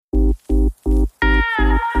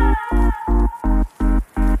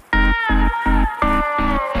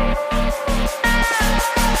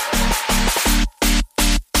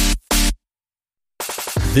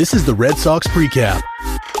This is the Red Sox Pre-Cap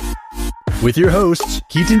with your hosts,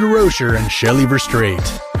 Keaton DeRocher and Shelly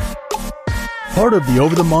Verougstreate. Part of the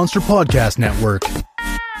Over the Monster Podcast Network.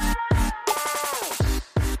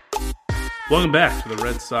 Welcome back to the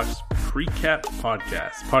Red Sox Pre-Cap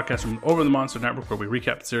podcast from Over the Monster Network, where we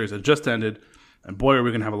recap the series that just ended. And boy, are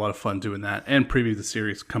we going to have a lot of fun doing that and preview the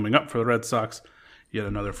series coming up for the Red Sox. Yet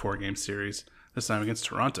another 4-game series, this time against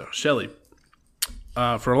Toronto. Shelly,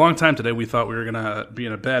 for a long time today, we thought we were going to be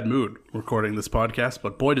in a bad mood recording this podcast,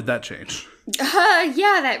 but boy, did that change.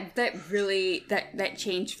 That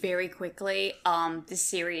changed very quickly. This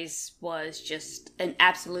series was just an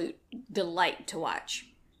absolute delight to watch.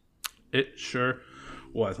 It sure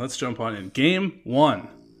was. Let's jump on in. Game 1,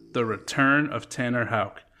 the return of Tanner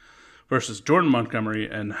Houck versus Jordan Montgomery,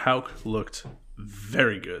 and Houck looked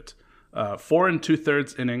very good. 4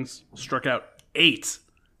 2/3 innings, struck out 8,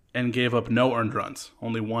 and gave up no earned runs.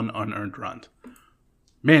 Only 1 unearned run.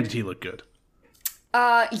 Man, did he look good.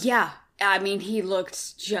 Yeah. I mean, he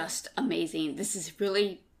looked just amazing. This is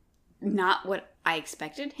really not what I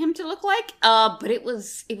expected him to look like, but it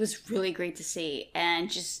was really great to see.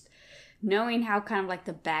 And just knowing how kind of like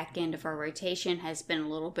the back end of our rotation has been a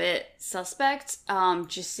little bit suspect,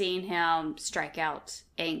 just seeing him strike out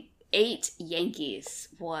 8 Yankees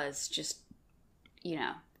was just,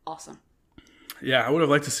 awesome. Yeah, I would have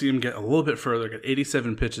liked to see him get a little bit further, get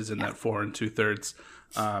 87 pitches in that 4 2/3.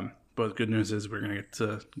 But the good news is we're going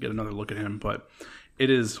to get another look at him. But it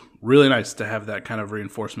is really nice to have that kind of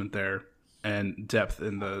reinforcement there and depth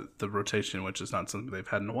in the rotation, which is not something they've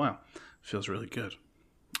had in a while. It feels really good.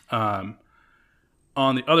 On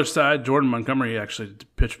the other side, Jordan Montgomery actually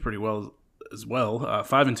pitched pretty well as well.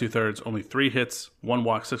 5 2/3, only 3 hits, 1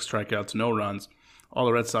 walk, 6 strikeouts, no runs. All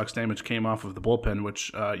the Red Sox damage came off of the bullpen,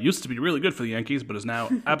 which used to be really good for the Yankees, but is now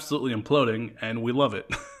absolutely imploding, and we love it.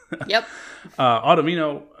 Yep.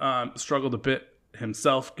 Ottavino struggled a bit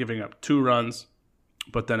himself, giving up 2 runs.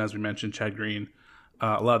 But then, as we mentioned, Chad Green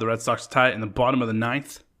allowed the Red Sox to tie it in the bottom of the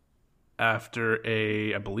 9th after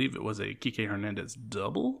I believe it was a Kike Hernandez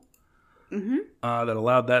double that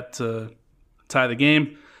allowed that to tie the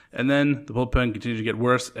game. And then the bullpen continued to get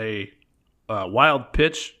worse. A wild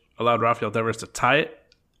pitch allowed Rafael Devers to tie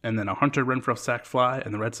it, and then a Hunter Renfroe sac fly,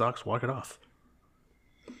 and the Red Sox walk it off.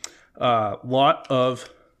 Lot of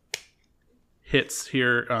hits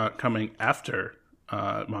here coming after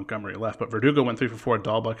Montgomery left, but Verdugo went 3 for 4.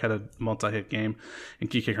 Dahlbuck had a multi-hit game,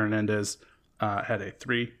 and Kike Hernandez had a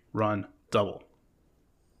 3-run double.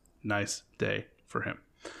 Nice day for him.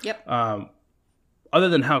 Yep. Other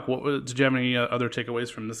than Houck, did you have any other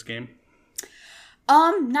takeaways from this game?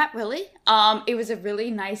 Not really. It was a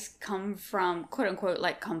really nice come from, quote unquote,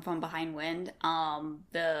 like come from behind win.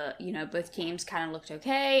 Both teams kind of looked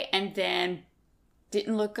okay and then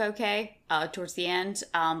didn't look okay towards the end.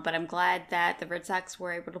 But I'm glad that the Red Sox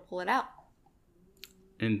were able to pull it out.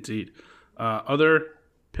 Indeed. Other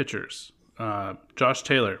pitchers. Josh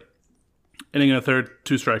Taylor, inning and a third,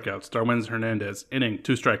 2 strikeouts. Darwin Hernandez, inning,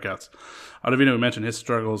 2 strikeouts. Ottavino, we mentioned his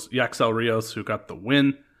struggles. Yaxel Rios, who got the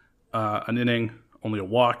win, an inning, only a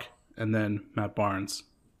walk, and then Matt Barnes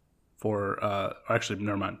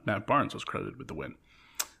Matt Barnes was credited with the win,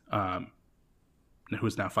 who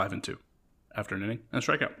is now 5 2 after an inning and a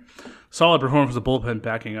strikeout. Solid performance of the bullpen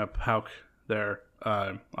backing up Houck there.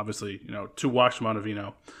 Obviously, 2 walks from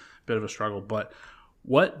Ottavino, bit of a struggle. But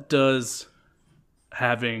what does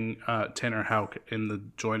having Tanner Houck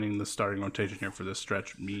joining the starting rotation here for this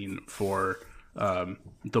stretch mean for the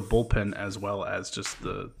bullpen as well as just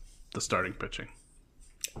the starting pitching?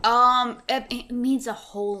 It means a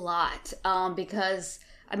whole lot, because,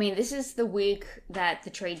 this is the week that the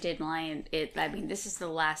trade deadline, this is the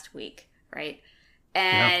last week, right?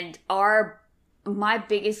 And my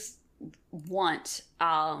biggest want,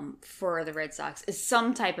 for the Red Sox is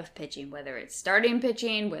some type of pitching, whether it's starting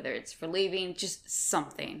pitching, whether it's relieving, just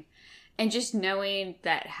something. And just knowing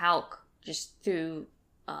that Houck just threw,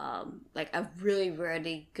 a really,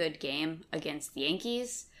 really good game against the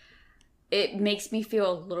Yankees, it makes me feel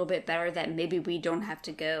a little bit better that maybe we don't have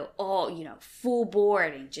to go full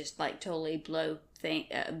board and just totally blow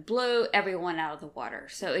everyone out of the water.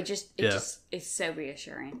 So it just is so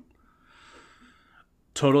reassuring.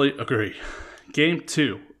 Totally agree. Game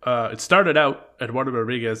 2. It started out Eduardo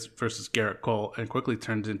Rodriguez versus Garrett Cole and quickly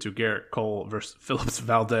turned into Garrett Cole versus Phillips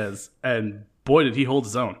Valdez. And boy, did he hold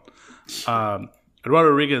his own. Eduardo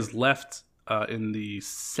Rodriguez left in the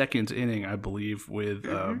 2nd inning, I believe, with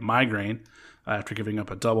migraine after giving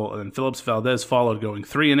up a double. And then Phillips Valdez followed, going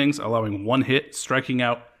 3 innings, allowing 1 hit, striking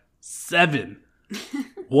out 7.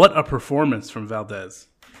 What a performance from Valdez.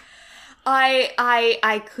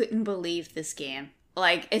 I couldn't believe this game.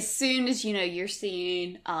 Like, as soon as, you're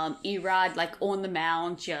seeing Erod, like, on the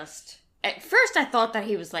mound, just... At first, I thought that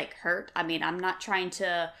he was, like, hurt. I mean, I'm not trying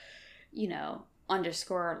to,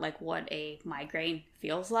 underscore, like, what a migraine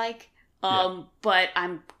feels like. But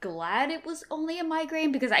I'm glad it was only a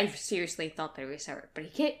migraine because I seriously thought that he was hurt. But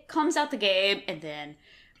he comes out the game, and then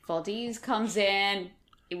Valdez comes in.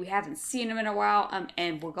 We haven't seen him in a while,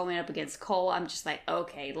 and we're going up against Cole. I'm just like,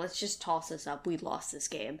 okay, let's just toss this up. We lost this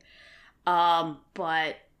game.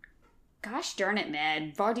 But gosh darn it,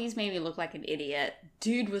 man. Valdez made me look like an idiot.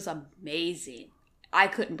 Dude was amazing. I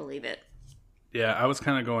couldn't believe it. Yeah, I was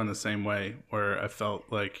kind of going the same way where I felt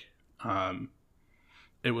like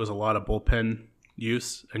it was a lot of bullpen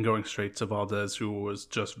use and going straight to Valdez, who was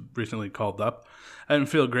just recently called up. I didn't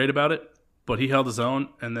feel great about it, but he held his own,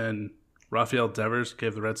 and then Rafael Devers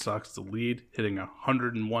gave the Red Sox the lead, hitting a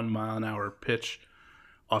 101-mile-an-hour pitch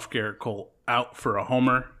off Garrett Cole out for a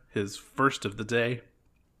homer, his first of the day.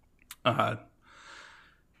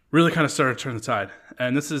 Really kind of started to turn the tide.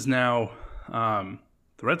 And this is now the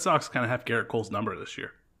Red Sox kind of have Garrett Cole's number this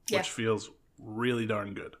year, which feels really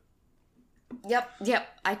darn good. Yep,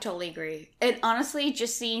 I totally agree. And honestly,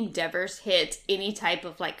 just seeing Devers hit any type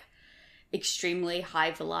of, like, extremely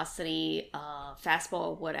high velocity fastball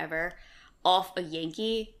or whatever off a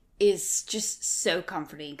Yankee is just so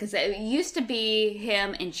comforting. Because it used to be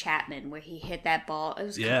him and Chapman where he hit that ball. It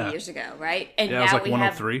was a couple years ago, right? And it was like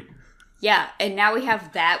 103. And now we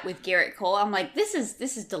have that with Garrett Cole. I'm like, this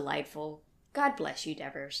is delightful. God bless you,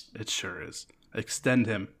 Devers. It sure is. Extend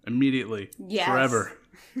him immediately, forever.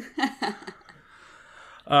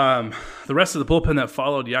 The rest of the bullpen that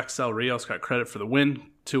followed, Yaxel Rios got credit for the win.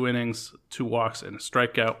 2 innings, 2 walks, and a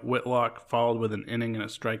strikeout. Whitlock followed with an inning and a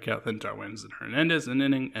strikeout. Then Darwin's and Hernandez, an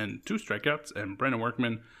inning and 2 strikeouts. And Brandon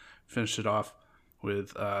Workman finished it off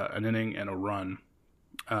with an inning and a run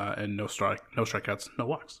and no strikeouts, no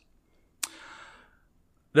walks.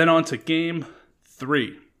 Then on to Game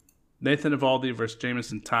 3. Nathan Eovaldi versus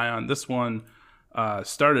Jameson Taillon. This one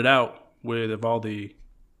started out with Eovaldi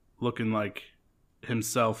looking like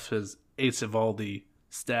himself, his Ace Eovaldi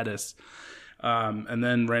status, and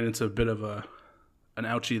then ran into a bit of an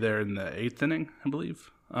ouchie there in the 8th inning, I believe.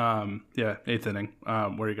 8th inning,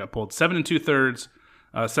 where he got pulled. 7 2/3,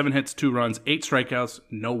 7 hits, 2 runs, 8 strikeouts,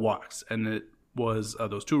 no walks. And it was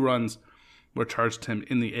those 2 runs were charged to him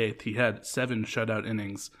in the 8th. He had 7 shutout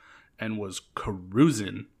innings and was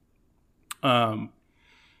cruising.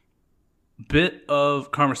 Bit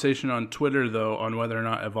of conversation on Twitter, though, on whether or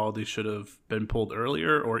not Eovaldi should have been pulled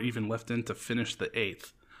earlier or even left in to finish the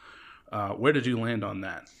 8th. Where did you land on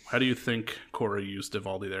that? How do you think Corey used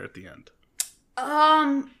Eovaldi there at the end?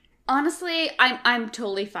 Honestly, I'm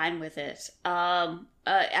totally fine with it.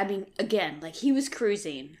 I mean, again, like, he was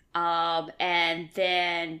cruising, and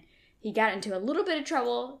then he got into a little bit of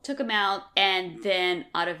trouble, took him out, and then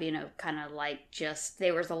Ottavino kind of, like, just,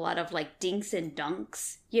 there was a lot of, like, dinks and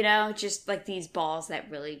dunks, just, like, these balls that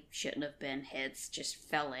really shouldn't have been hits just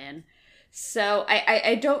fell in. So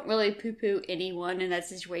I don't really poo-poo anyone in that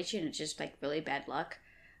situation. It's just, like, really bad luck.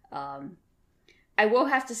 I will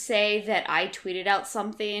have to say that I tweeted out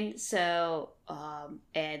something, so,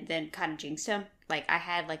 and then kind of jinxed him. Like, I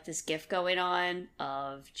had, like, this GIF going on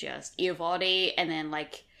of just Eovaldi, and then,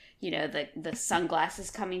 like, the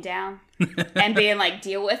sunglasses coming down and being like,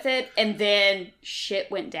 deal with it. And then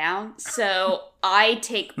shit went down. So I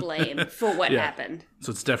take blame for what happened.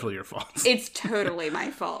 So it's definitely your fault. It's totally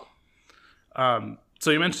my fault.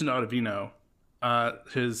 So you mentioned Ottavino,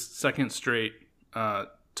 his second straight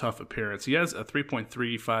tough appearance. He has a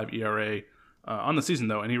 3.35 ERA on the season,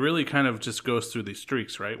 though. And he really kind of just goes through these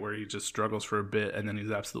streaks, right? Where he just struggles for a bit and then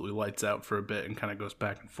he's absolutely lights out for a bit and kind of goes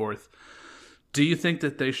back and forth. Do you think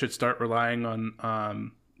that they should start relying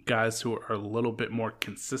on guys who are a little bit more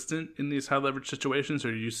consistent in these high leverage situations,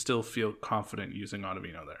 or do you still feel confident using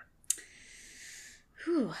Ottavino there?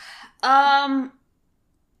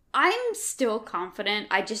 I'm still confident.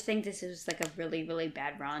 I just think this is like a really, really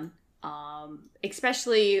bad run.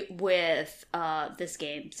 Especially with this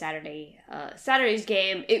game, Saturday's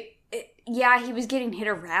game. He was getting hit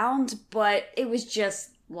around, but it was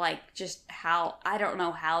just how, I don't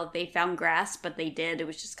know how they found grass, but they did. It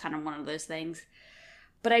was just kind of one of those things.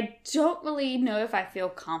 But I don't really know if I feel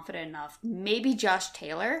confident enough. Maybe Josh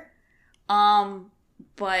Taylor.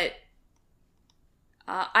 But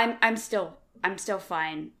I'm still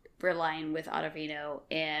fine relying with Ottavino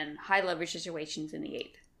in high leverage situations in the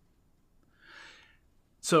 8th.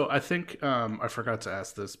 So I think I forgot to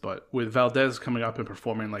ask this, but with Valdez coming up and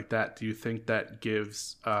performing like that, do you think that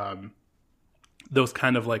gives those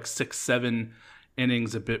kind of like 6-7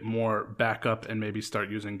 innings a bit more backup and maybe start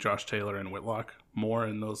using Josh Taylor and Whitlock more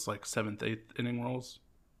in those like 7th, 8th inning roles?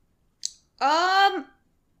 I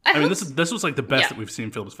mean, this was like the best that we've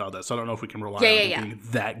seen Felix Valdez, so I don't know if we can rely on him being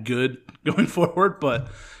that good going forward, but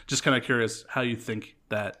just kind of curious how you think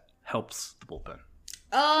that helps the bullpen.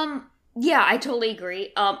 Yeah, I totally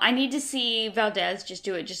agree. I need to see Valdez just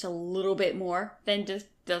do it just a little bit more than just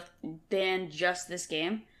this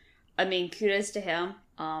game. I mean, kudos to him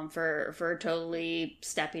for totally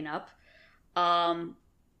stepping up.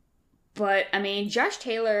 But I mean, Josh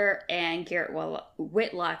Taylor and Garrett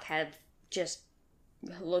Whitlock have just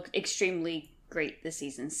looked extremely great this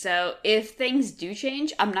season. So if things do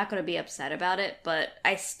change, I'm not going to be upset about it. But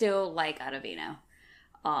I still like Ottavino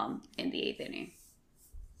in the 8th inning.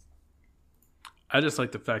 I just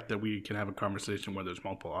like the fact that we can have a conversation where there's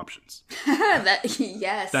multiple options.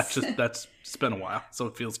 Yes. That's been a while, so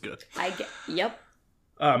it feels good. Yep.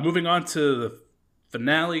 Moving on to the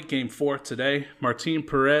finale, Game 4 today. Martin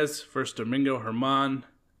Perez versus Domingo Germán.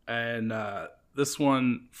 And this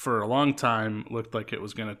one, for a long time, looked like it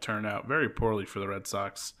was going to turn out very poorly for the Red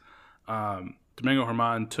Sox. Domingo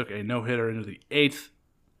Germán took a no-hitter into the 8th,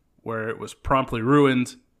 where it was promptly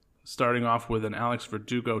ruined, starting off with an Alex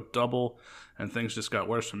Verdugo double, and things just got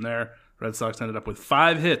worse from there. Red Sox ended up with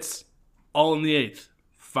 5 hits, all in the 8th,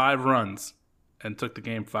 5 runs, and took the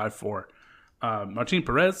game 5-4. Martin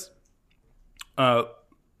Perez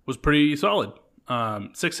was pretty solid.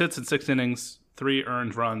 6 hits in 6 innings, 3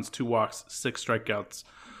 earned runs, 2 walks, 6 strikeouts.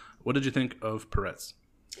 What did you think of Perez?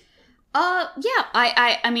 Yeah,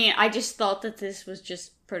 I mean, I just thought that this was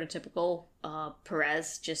just prototypical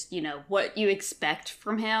Perez, just, what you expect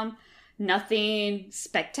from him. Nothing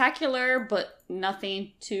spectacular, but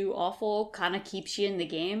nothing too awful. Kind of keeps you in the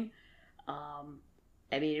game.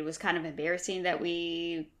 I mean, it was kind of embarrassing that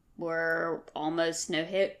we were almost no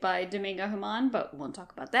hit by Domingo Germán, but we won't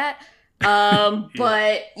talk about that. Yeah.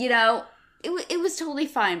 But, it was totally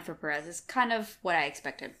fine for Perez. It's kind of what I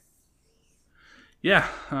expected. Yeah,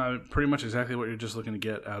 pretty much exactly what you're just looking to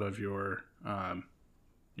get out of your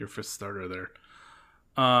 5th starter there.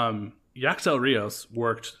 Yaxel Rios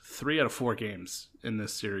worked 3 out of 4 games in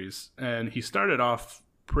this series, and he started off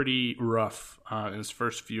pretty rough in his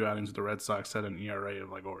first few outings with the Red Sox. Had an ERA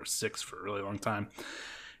of like over 6 for a really long time.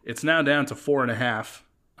 It's now down to 4.5,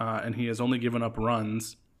 and he has only given up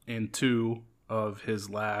runs in 2 of his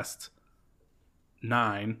last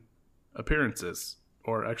 9 appearances.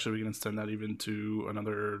 Or actually, we can extend that even to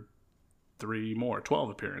another 3 more, 12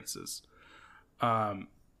 appearances. How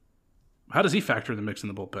does he factor in the mix in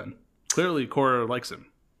the bullpen? Clearly, Cora likes him.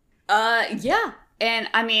 Yeah. And,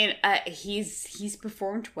 I mean, he's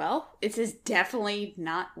performed well. This is definitely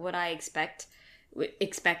not what I expected. But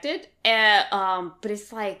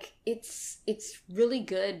it's like, it's really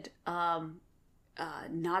good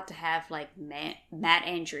not to have, like, Matt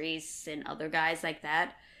Andrees and other guys like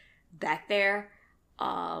that back there.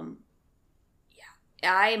 I've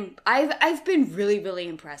been really, really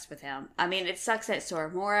impressed with him. I mean, it sucks that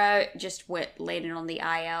Soramora just went laid in on the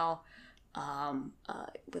IL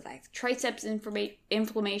with like triceps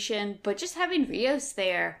inflammation, but just having Rios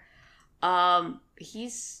there,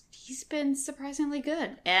 he's been surprisingly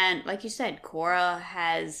good. And like you said, Cora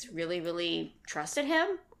has really, really trusted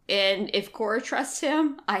him. And if Cora trusts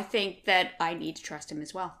him, I think that I need to trust him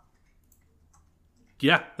as well.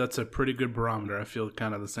 Yeah, that's a pretty good barometer. I feel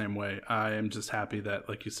kind of the same way. I am just happy that,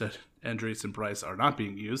 like you said, Andrees and Bryce are not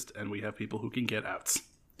being used, and we have people who can get outs.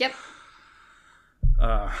 Yep.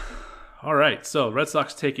 All right, so Red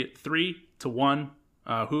Sox take it 3-1.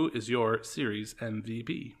 Who is your series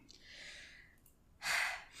MVP?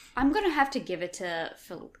 I'm going to have to give it to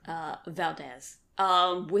Valdez.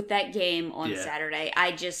 With that game on Saturday,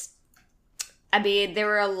 I mean, there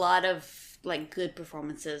were a lot of like good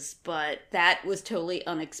performances, but that was totally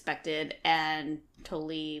unexpected and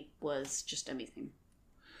totally was just amazing.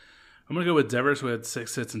 I'm going to go with Devers, who had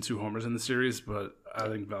 6 hits and 2 homers in the series, but I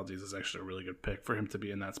think Valdez is actually a really good pick for him to be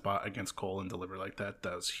in that spot against Cole and deliver like that.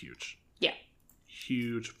 That was huge. Yeah.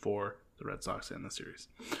 Huge for the Red Sox in the series.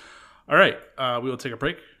 All right, we will take a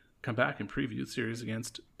break, come back and preview the series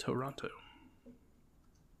against Toronto.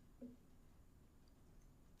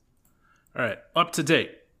 All right, up to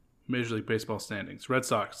date. Major League Baseball standings. Red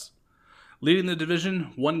Sox leading the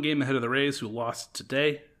division, 1 game ahead of the Rays, who lost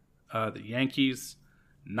today. The Yankees,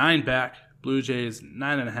 9 back. Blue Jays,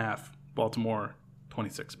 9.5. Baltimore,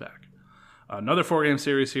 26 back. Another 4-game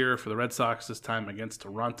series here for the Red Sox, this time against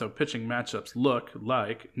Toronto. Pitching matchups look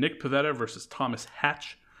like Nick Pivetta versus Thomas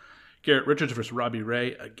Hatch, Garrett Richards versus Robbie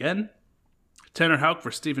Ray again, Tanner Houck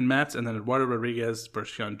versus Steven Matz, and then Eduardo Rodriguez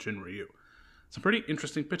versus Hyunjin Ryu. Some pretty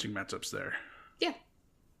interesting pitching matchups there. Yeah.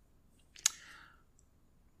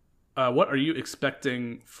 What are you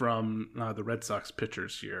expecting from the Red Sox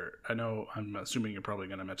pitchers here? I'm assuming you're probably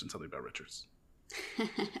going to mention something about Richards.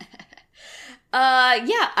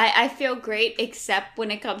 I feel great except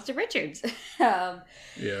when it comes to Richards. Yeah,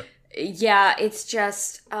 it's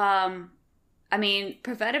just Pivetta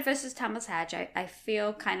versus Thomas Hatch, I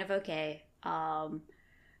feel kind of okay.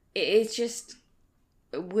 It's just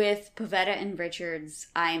with Pivetta and Richards,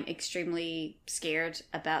 I'm extremely scared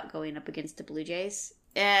about going up against the Blue Jays.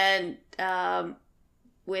 And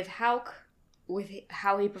with how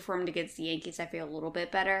he performed against the Yankees, I feel a little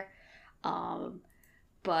bit better.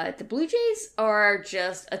 But the Blue Jays are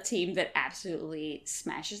just a team that absolutely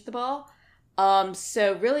smashes the ball.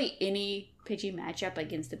 So really any pitching matchup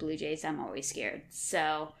against the Blue Jays, I'm always scared.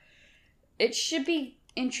 So it should be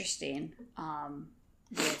interesting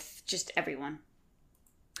with just everyone.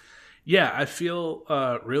 Yeah, I feel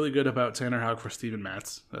really good about Tanner Houck for Steven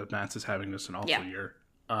Matz. Matz is having just an awful year.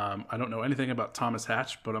 I don't know anything about Thomas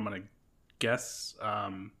Hatch, but I'm going to guess. I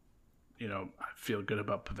feel good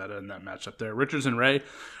about Pivetta in that matchup there. Richards and Ray,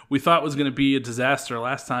 we thought was going to be a disaster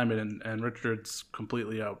last time, and Richards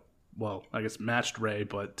completely matched Ray,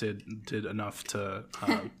 but did enough to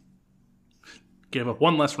give up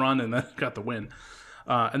one less run and then got the win.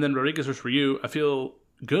 And then Rodriguez versus Ryu, I feel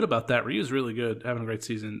good about that. Ryu's really good, having a great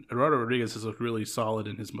season. Eduardo Rodriguez has looked really solid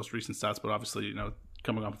in his most recent stats, but obviously,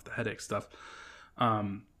 coming off the headache stuff.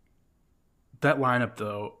 That lineup,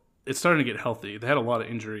 though, it's starting to get healthy. They had a lot of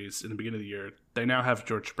injuries in the beginning of the year. They now have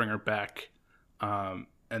George Springer back, and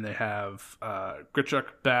they have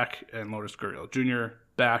Grichuk back and Lourdes Gurriel Jr.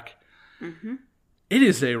 back. Mm-hmm. It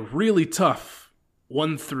is a really tough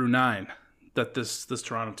 1 through 9 that this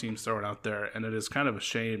Toronto team's throwing out there, and it is kind of a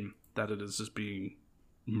shame that it is just being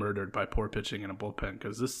murdered by poor pitching in a bullpen,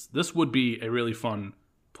 because this would be a really fun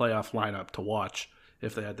playoff lineup to watch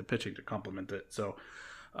if they had the pitching to complement it. So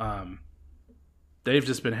they've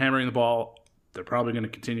just been hammering the ball. They're probably going to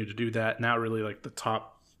continue to do that. Now really like the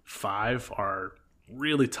top 5 are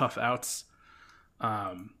really tough outs.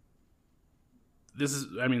 This is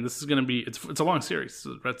going to be it's a long series.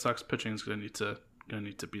 So the Red Sox pitching is going to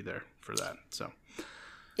need to be there for that. So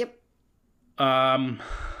yep.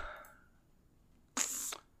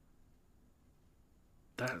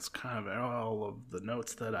 That's kind of all of the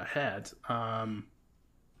notes that I had.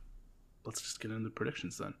 Let's just get into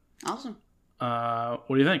predictions then. Awesome. What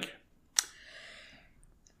do you think?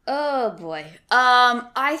 Oh boy.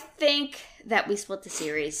 I think that we split the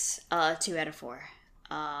series 2 out of 4.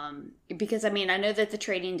 Because I know that the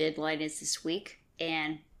trading deadline is this week,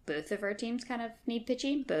 and both of our teams kind of need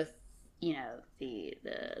pitching. Both, the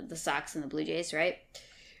Sox and the Blue Jays, right?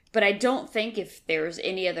 But I don't think if there's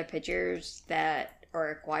any other pitchers that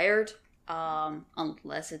are acquired,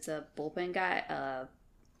 unless it's a bullpen guy, a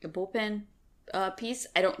bullpen piece,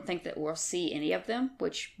 I don't think that we'll see any of them,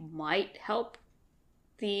 which might help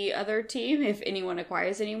the other team if anyone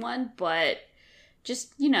acquires anyone. But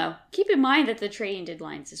just, keep in mind that the trading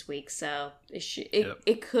deadline's this week, so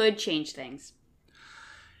it could change things.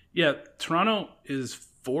 Yeah, Toronto is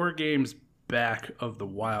 4 games back of the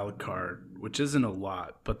wild card, which isn't a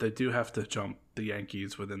lot, but they do have to jump the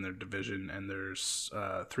Yankees within their division, and there's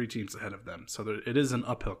 3 teams ahead of them. So it is an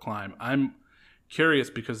uphill climb. I'm curious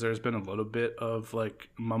because there's been a little bit of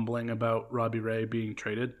mumbling about Robbie Ray being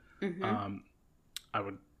traded. Mm-hmm.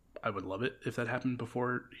 I would love it if that happened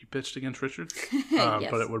before he pitched against Richards.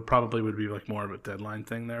 Yes. But it would be more of a deadline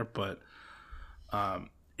thing there. But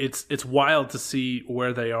it's wild to see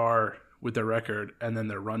where they are with their record, and then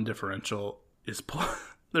their run differential is plus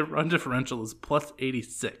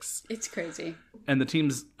 86. It's crazy. And the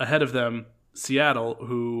teams ahead of them, Seattle,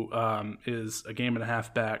 who is a game and a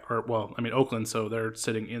half back, Oakland, so they're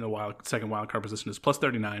sitting in the second wild card position, is plus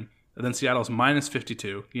 39. And then Seattle's minus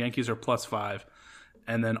 52. The Yankees are plus 5.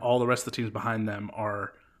 And then all the rest of the teams behind them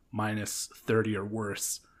are minus 30 or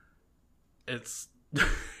worse. It's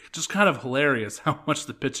just kind of hilarious how much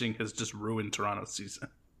the pitching has just ruined Toronto's season.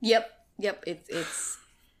 Yep. It's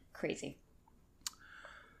crazy.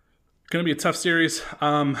 Going to be a tough series.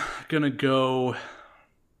 I'm going to go...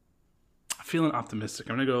 feeling optimistic.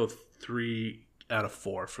 I'm going to go 3 out of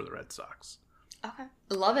 4 for the Red Sox. Okay.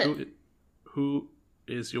 I love it. Who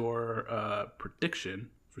is your prediction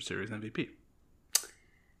for series MVP?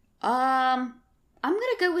 I'm going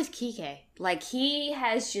to go with Kike. He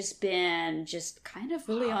has just been kind of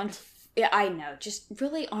really hot. Yeah, I know. Just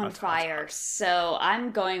really on fire. Hot. So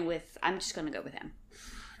I'm just going to go with him.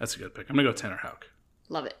 That's a good pick. I'm going to go Tanner Houck.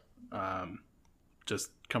 Love it.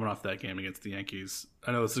 Just coming off that game against the Yankees.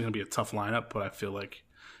 I know this is going to be a tough lineup, but I feel like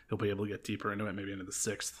he'll be able to get deeper into it, maybe into the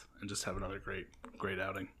 6th, and just have another great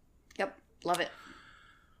outing. Yep, love it.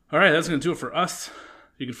 All right, that's going to do it for us.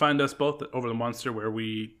 You can find us both at Over the Monster, where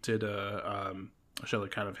we did Shelly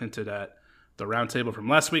kind of hinted at the roundtable from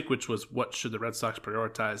last week, which was what should the Red Sox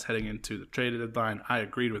prioritize heading into the trade deadline. I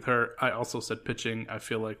agreed with her. I also said pitching. I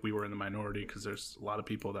feel like we were in the minority because there's a lot of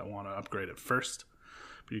people that want to upgrade at first.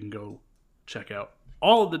 But you can go check out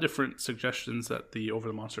all of the different suggestions that the Over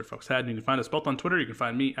the Monster folks had. And you can find us both on Twitter. You can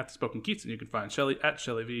find me at The Spoken Keats, and you can find Shelly at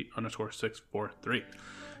ShellyV_643.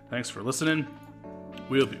 Thanks for listening.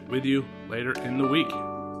 We'll be with you later in the week.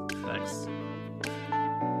 Thanks.